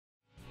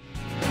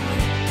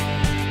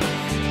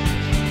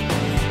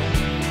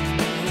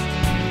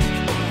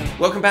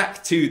Welcome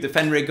back to the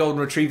Fenrir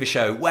Golden Retriever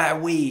Show, where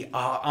we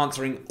are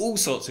answering all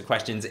sorts of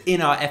questions in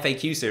our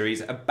FAQ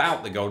series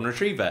about the Golden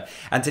Retriever.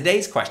 And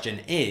today's question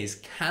is,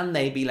 can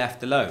they be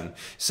left alone?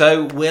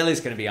 So Will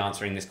is going to be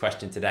answering this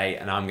question today,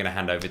 and I'm going to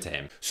hand over to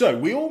him. So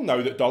we all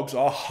know that dogs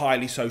are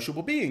highly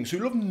sociable beings who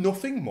love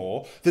nothing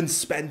more than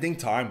spending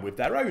time with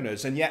their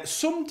owners, and yet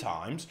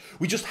sometimes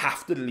we just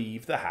have to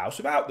leave the house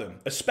without them.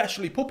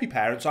 Especially puppy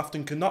parents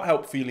often cannot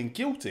help feeling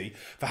guilty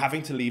for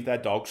having to leave their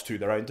dogs to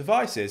their own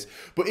devices.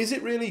 But is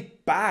it really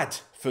bad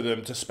for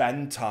them to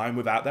spend time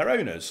without their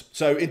owners?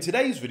 So in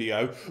today's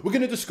video, we're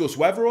going to discuss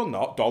whether or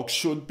not dogs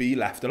should be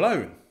left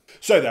alone.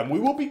 So then we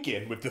will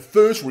begin with the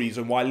first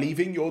reason why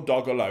leaving your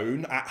dog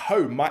alone at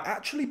home might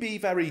actually be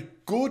very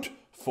good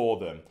for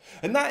them.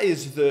 And that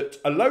is that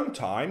alone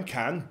time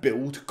can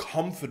build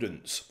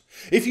confidence.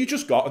 If you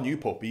just got a new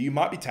puppy, you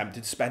might be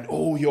tempted to spend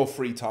all your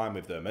free time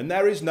with them. And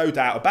there is no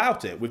doubt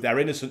about it. With their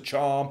innocent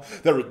charm,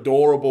 their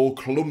adorable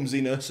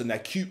clumsiness, and their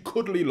cute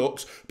cuddly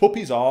looks,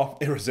 puppies are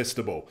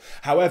irresistible.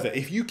 However,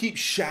 if you keep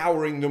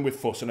showering them with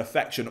fuss and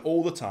affection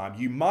all the time,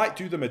 you might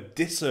do them a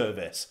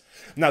disservice.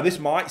 Now, this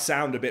might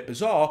sound a bit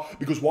bizarre,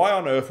 because why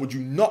on earth would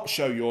you not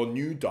show your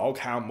new dog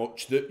how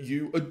much that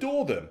you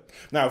adore them?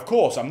 Now, of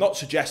course, I'm not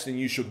suggesting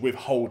you should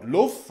withhold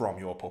love from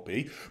your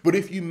puppy, but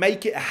if you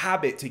make it a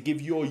habit to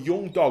give your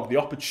young dog the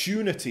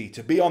opportunity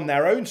to be on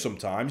their own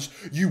sometimes,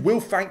 you will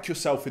thank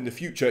yourself in the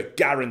future,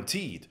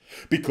 guaranteed.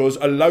 Because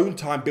alone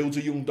time builds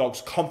a young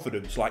dog's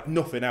confidence like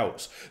nothing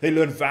else. They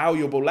learn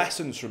valuable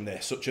lessons from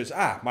this, such as,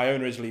 my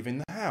owner is leaving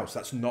the house.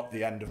 That's not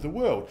the end of the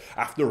world.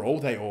 After all,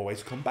 they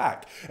always come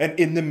back. And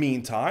in the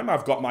meantime,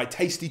 I've got my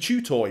tasty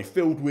chew toy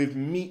filled with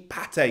meat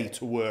pate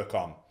to work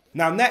on.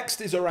 Now,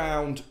 next is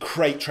around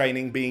crate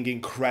training being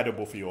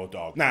incredible for your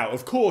dog. Now,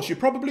 of course, you're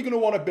probably going to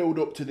want to build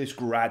up to this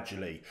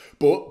gradually,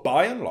 but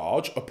by and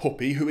large, a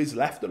puppy who is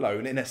left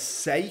alone in a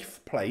safe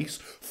place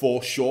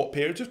for short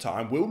periods of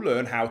time will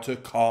learn how to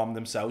calm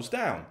themselves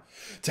down.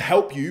 To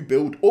help you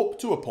build up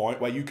to a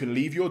point where you can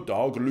leave your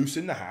dog loose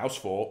in the house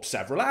for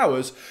several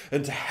hours,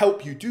 and to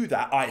help you do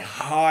that, I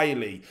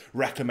highly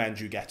recommend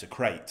you get a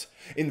crate.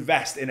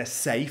 Invest in a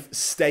safe,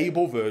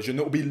 stable version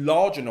that will be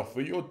large enough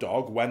for your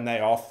dog when they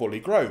are fully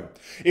grown.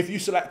 If you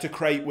select a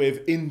crate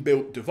with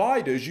inbuilt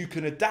dividers, you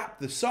can adapt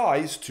the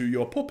size to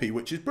your puppy,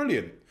 which is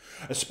brilliant.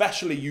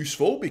 Especially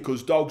useful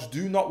because dogs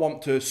do not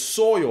want to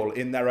soil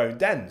in their own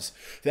dens.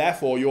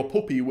 Therefore, your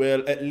puppy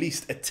will at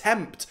least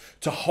attempt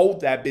to hold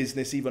their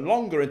business even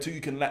longer until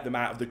you can let them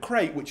out of the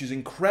crate, which is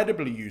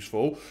incredibly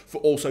useful for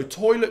also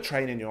toilet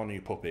training your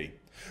new puppy.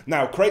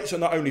 Now, crates are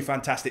not only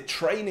fantastic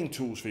training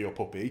tools for your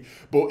puppy,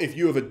 but if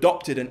you have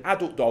adopted an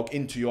adult dog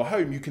into your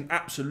home, you can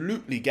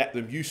absolutely get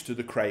them used to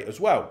the crate as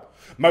well.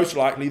 Most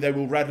likely, they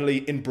will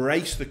readily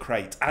embrace the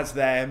crate as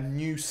their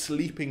new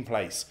sleeping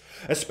place,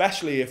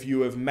 especially if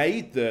you have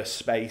made the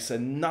space a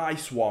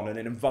nice one and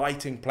an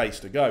inviting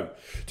place to go.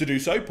 To do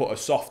so, put a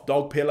soft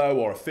dog pillow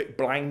or a thick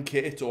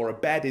blanket or a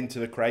bed into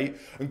the crate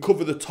and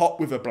cover the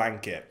top with a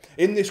blanket.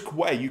 In this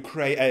way, you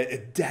create a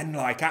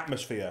den-like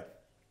atmosphere,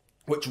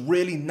 which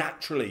really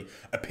naturally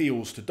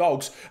appeals to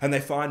dogs and they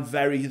find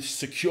very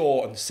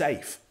secure and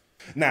safe.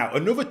 Now,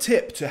 another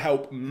tip to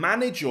help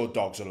manage your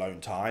dog's alone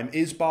time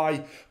is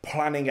by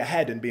planning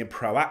ahead and being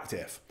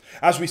proactive.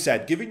 As we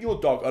said, giving your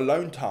dog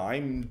alone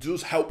time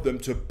does help them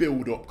to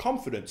build up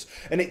confidence,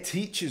 and it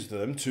teaches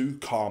them to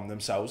calm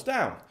themselves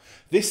down.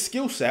 This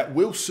skill set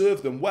will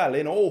serve them well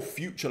in all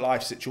future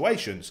life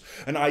situations,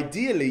 and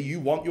ideally you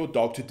want your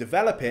dog to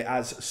develop it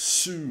as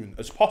soon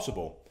as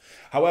possible.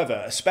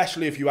 However,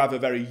 especially if you have a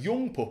very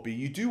young puppy,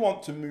 you do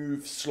want to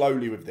move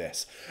slowly with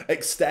this.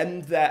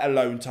 Extend their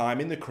alone time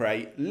in the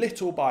crate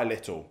little by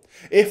little.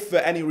 If for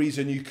any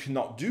reason you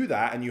cannot do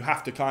that and you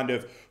have to kind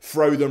of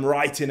throw them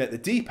right in at the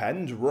deep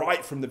end,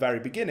 right from the very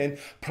beginning,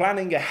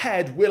 planning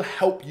ahead will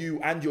help you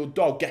and your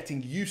dog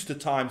getting used to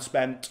time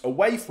spent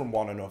away from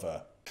one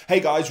another. Hey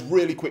guys,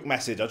 really quick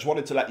message. I just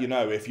wanted to let you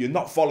know, if you're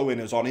not following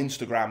us on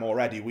Instagram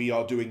already, we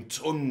are doing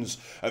tons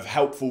of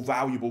helpful,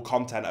 valuable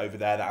content over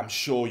there that I'm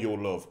sure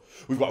you'll love.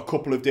 We've got a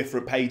couple of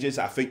different pages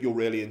that I think you'll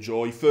really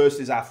enjoy. First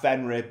is our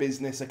Fenrir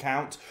business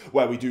account,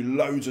 where we do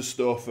loads of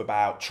stuff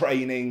about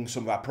training,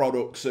 some of our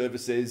products,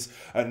 services,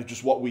 and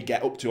just what we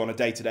get up to on a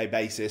day-to-day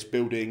basis,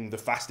 building the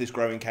fastest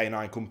growing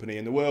canine company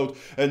in the world.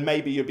 And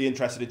maybe you'll be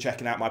interested in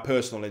checking out my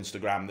personal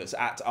Instagram that's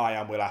at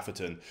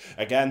 @IamWillAtherton.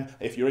 Again,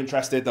 if you're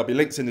interested, there'll be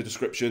links in the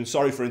description.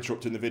 Sorry for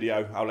interrupting the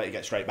video, I'll let you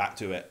get straight back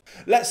to it.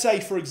 Let's say,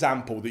 for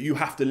example, that you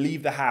have to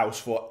leave the house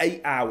for 8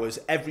 hours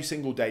every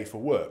single day for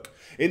work.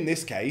 In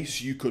this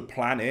case, you could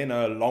plan in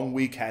a long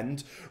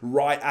weekend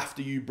right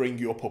after you bring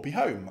your puppy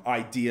home.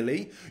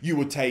 Ideally, you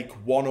would take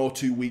 1 or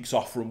 2 weeks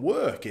off from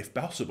work, if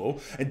possible,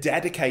 and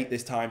dedicate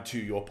this time to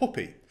your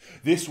puppy.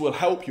 This will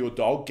help your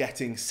dog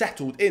getting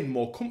settled in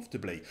more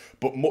comfortably,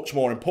 but much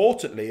more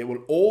importantly, it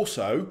will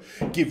also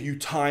give you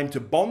time to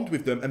bond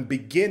with them and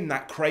begin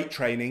that crate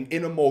training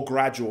in a more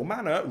gradual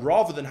manner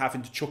rather than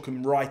having to chuck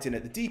them right in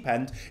at the deep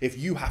end if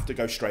you have to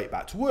go straight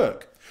back to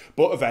work.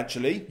 But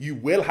eventually, you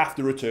will have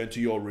to return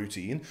to your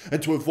routine,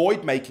 and to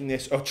avoid making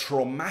this a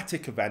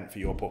traumatic event for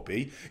your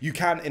puppy, you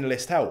can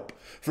enlist help.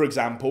 For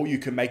example, you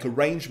can make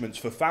arrangements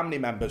for family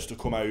members to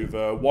come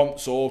over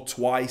once or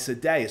twice a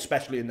day,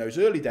 especially in those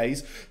early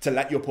days, to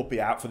let your puppy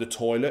out for the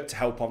toilet, to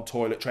help on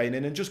toilet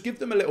training, and just give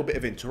them a little bit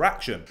of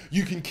interaction.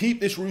 You can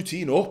keep this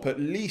routine up at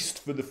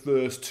least for the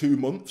first 2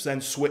 months,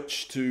 then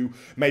switch to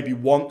maybe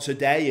once a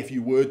day if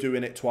you were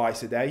doing it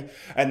twice a day,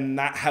 and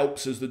that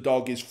helps as the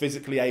dog is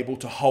physically able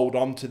to hold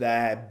on to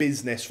their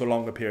business for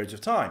longer periods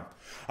of time.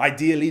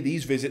 Ideally,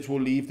 these visits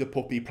will leave the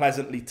puppy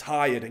pleasantly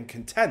tired and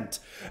content,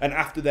 and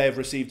after they have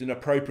received an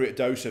appropriate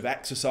dose of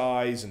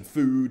exercise and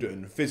food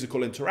and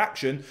physical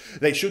interaction,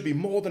 they should be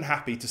more than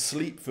happy to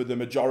sleep for the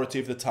majority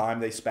of the time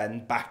they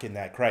spend back in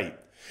their crate.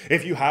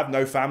 If you have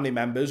no family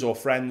members or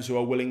friends who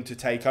are willing to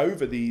take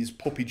over these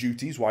puppy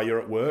duties while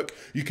you're at work,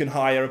 you can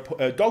hire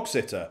a dog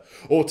sitter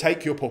or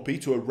take your puppy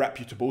to a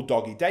reputable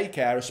doggy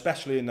daycare,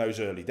 especially in those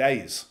early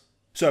days.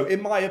 So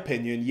in my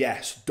opinion,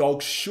 yes,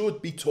 dogs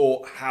should be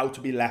taught how to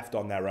be left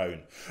on their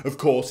own. Of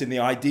course, in the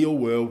ideal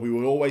world, we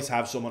will always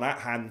have someone at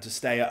hand to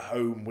stay at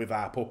home with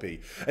our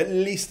puppy, at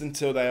least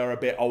until they are a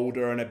bit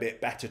older and a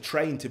bit better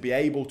trained to be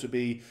able to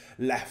be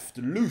left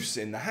loose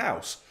in the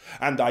house.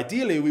 And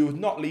ideally, we would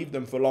not leave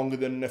them for longer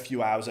than a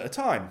few hours at a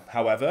time.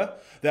 However,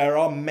 there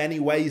are many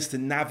ways to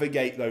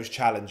navigate those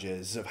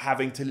challenges of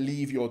having to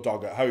leave your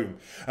dog at home.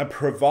 And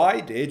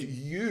provided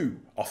you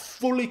are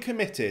fully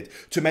committed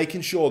to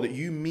making sure that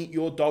you meet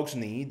your dog's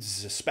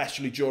needs,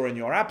 especially during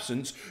your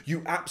absence,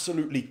 you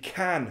absolutely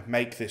can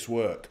make this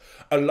work.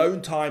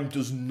 Alone time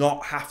does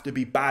not have to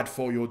be bad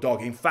for your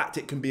dog. In fact,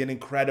 it can be an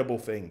incredible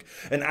thing.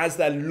 And as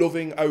their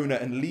loving owner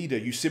and leader,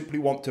 you simply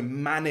want to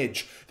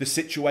manage the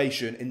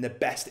situation in the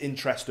best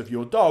interest of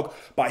your dog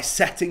by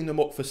setting them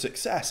up for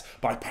success,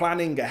 by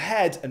planning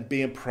ahead and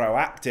being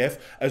proactive,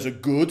 as a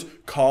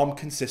good, calm,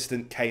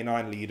 consistent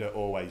canine leader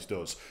always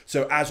does.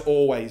 So as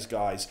always,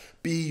 guys,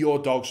 be your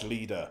dog's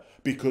leader,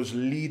 because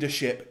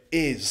leadership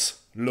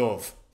is love.